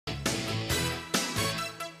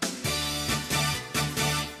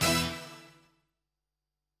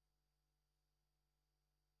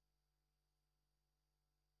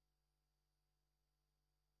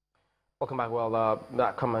Welcome back. Well,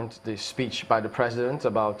 that comment, the speech by the president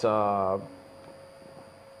about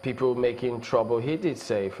people making trouble, he did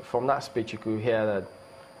say, from that speech you could hear that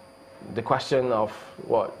the question of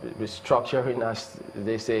what restructuring, as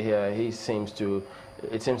they say here, it seems to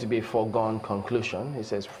be a foregone conclusion. He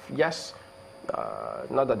says, yes,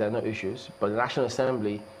 not that there are no issues, but the National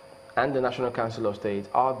Assembly and the National Council of State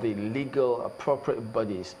are the legal appropriate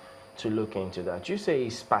bodies to look into that. You say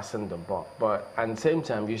he's passing the buck, but at the same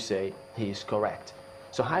time you say he's correct.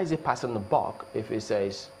 So how is he passing the buck if he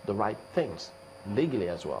says the right things legally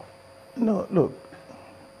as well? No, look,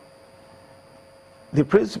 the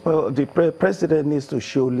president needs to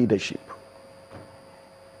show leadership.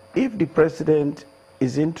 If the president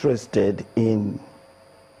is interested in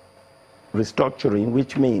restructuring,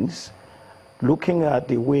 which means looking at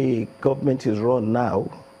the way government is run now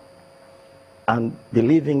and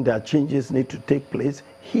believing that changes need to take place,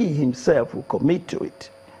 he himself will commit to it.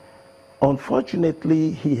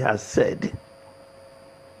 Unfortunately, he has said,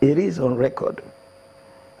 it is on record.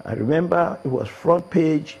 I remember it was front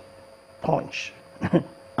page Punch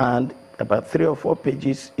and about 3 or 4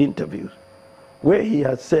 pages interviews where he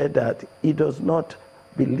has said that he does not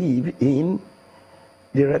believe in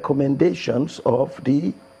the recommendations of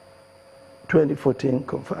the 2014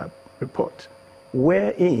 confirmed report,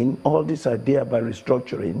 wherein all this idea about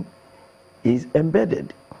restructuring is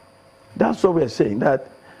embedded. That's what we're saying,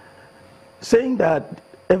 that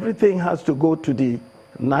everything has to go to the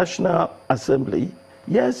National Assembly.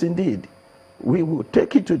 Yes, indeed, we will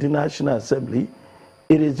take it to the National Assembly.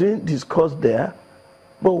 It is being discussed there,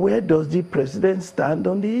 but where does the president stand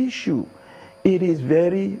on the issue? It is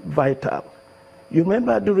very vital. You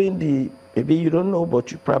remember during maybe you don't know,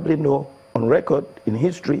 but you probably know on record in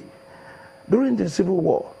history, during the Civil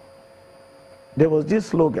War, there was this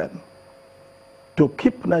slogan, to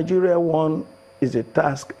keep Nigeria one is a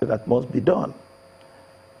task that must be done.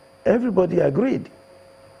 Everybody agreed.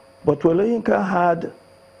 But Olayinka had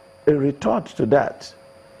a retort to that,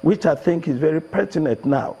 which I think is very pertinent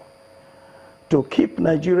now. To keep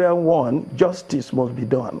Nigeria one, justice must be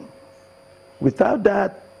done. Without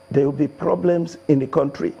that, there will be problems in the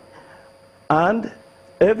country. And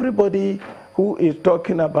everybody who is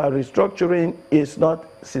talking about restructuring is not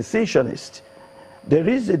secessionist. There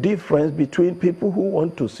is a difference between people who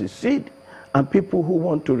want to secede and people who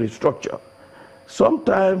want to restructure.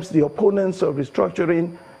 Sometimes the opponents of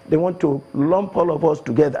restructuring, they want to lump all of us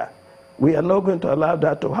together. We are not going to allow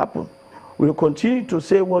that to happen. We'll continue to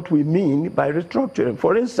say what we mean by restructuring.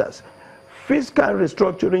 For instance, fiscal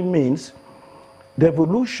restructuring means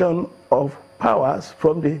devolution of powers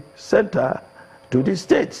from the center to the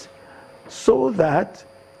states, so that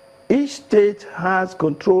each state has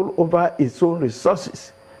control over its own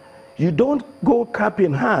resources. You don't go cap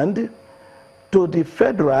in hand to the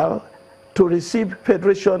federal to receive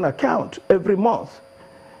federation account every month.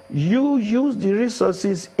 You use the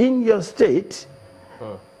resources in your state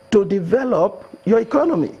to develop your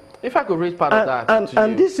economy. If I could read part of that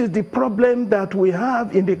and this is the problem that we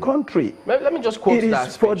have in the country. Let me just quote that speech. It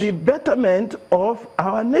is for the betterment of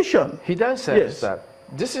our nation. He then says that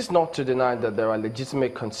this is not to deny that there are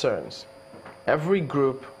legitimate concerns. Every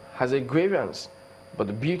group has a grievance, but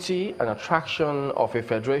the beauty and attraction of a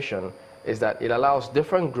federation is that it allows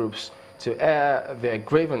different groups to air their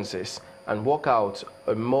grievances and work out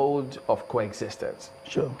a mode of coexistence.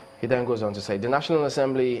 Sure. He then goes on to say, the National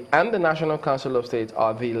Assembly and the National Council of State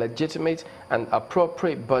are the legitimate and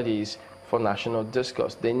appropriate bodies for national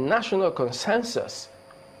discourse. The national consensus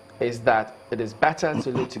is that it is better to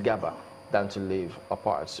live together than to live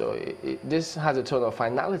apart. So this has a tone of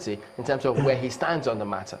finality in terms of where he stands on the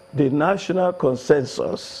matter. The national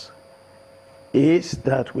consensus is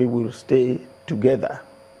that we will stay together.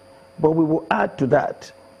 But we will add to that,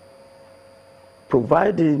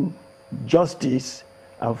 providing justice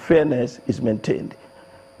and fairness is maintained.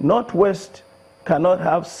 Northwest cannot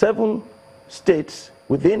have 7 states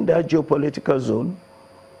within that geopolitical zone,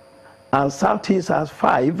 and Southeast has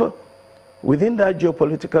 5 within that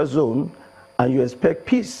geopolitical zone, and you expect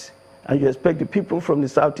peace, and you expect the people from the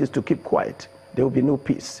Southeast to keep quiet. There will be no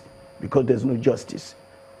peace because there's no justice.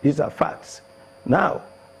 These are facts. Now,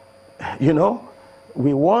 you know,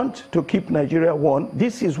 we want to keep Nigeria one.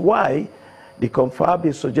 This is why the Confab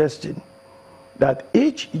is suggesting that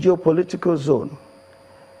each geopolitical zone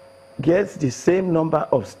gets the same number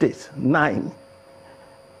of states, 9.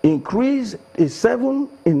 Increase the 7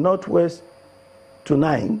 in Northwest to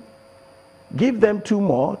 9. Give them 2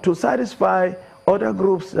 more to satisfy other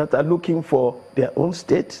groups that are looking for their own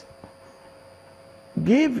states.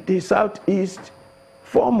 Give the Southeast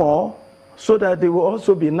 4 more so that there will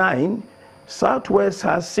also be 9. Southwest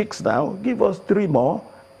has 6 now. Give us 3 more.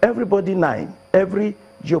 Everybody 9. Every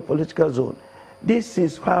geopolitical zone. This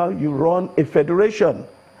is how you run a federation.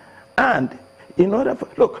 And in order for,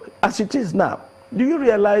 look, as it is now, do you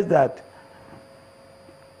realize that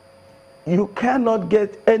you cannot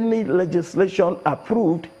get any legislation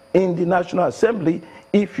approved in the National Assembly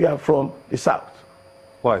if you are from the South?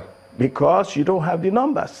 Why? Because you don't have the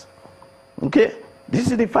numbers. Okay?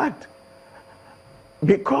 This is the fact.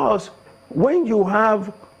 Because when you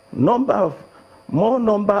have more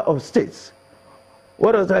number of states,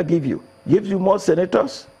 what does that give you? It gives you more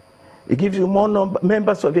senators. It gives you more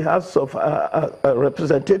members of the House of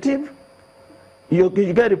Representatives. You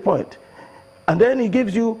get the point. And then it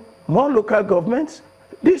gives you more local governments.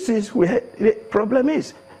 This is where the problem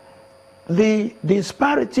is. The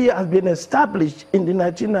disparity has been established in the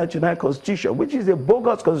 1999 Constitution, which is a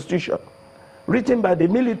bogus constitution, written by the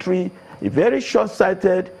military, very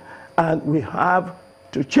short-sighted, and we have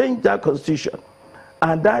to change that constitution.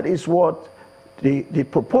 And that is what the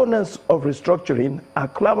proponents of restructuring are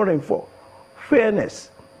clamoring for: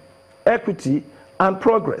 fairness, equity, and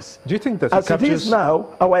progress. Do you think that as it is now,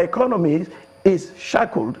 our economy is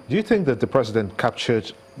shackled? Do you think that the president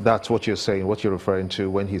captured that's what you're saying, what you're referring to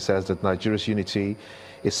when he says that Nigeria's unity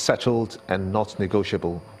is settled and not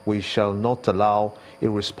negotiable? We shall not allow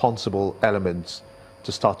irresponsible elements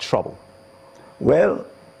to start trouble. Well,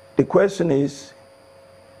 the question is,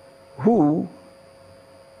 who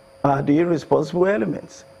are the irresponsible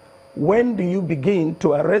elements? When do you begin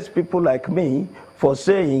to arrest people like me for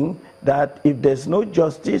saying that if there's no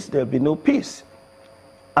justice, there'll be no peace?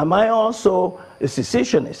 Am I also a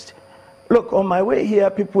secessionist? Look, on my way here,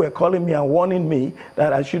 people were calling me and warning me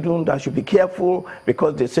that I should be careful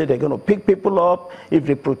because they say they're going to pick people up if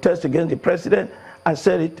they protest against the president. I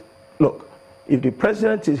said look, if the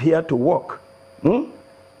president is here to work, we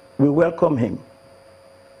welcome him.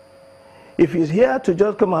 If he's here to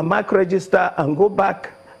just come and mark register and go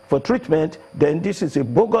back for treatment, then this is a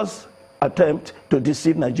bogus attempt to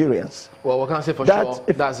deceive Nigerians. Well, we can't say for sure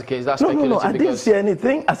if that's the case. That's no, I didn't say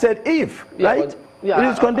anything. I said if, right? But, yeah,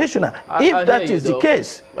 it is conditional. If that is the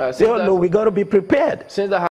case, they all know we got to be prepared. Since that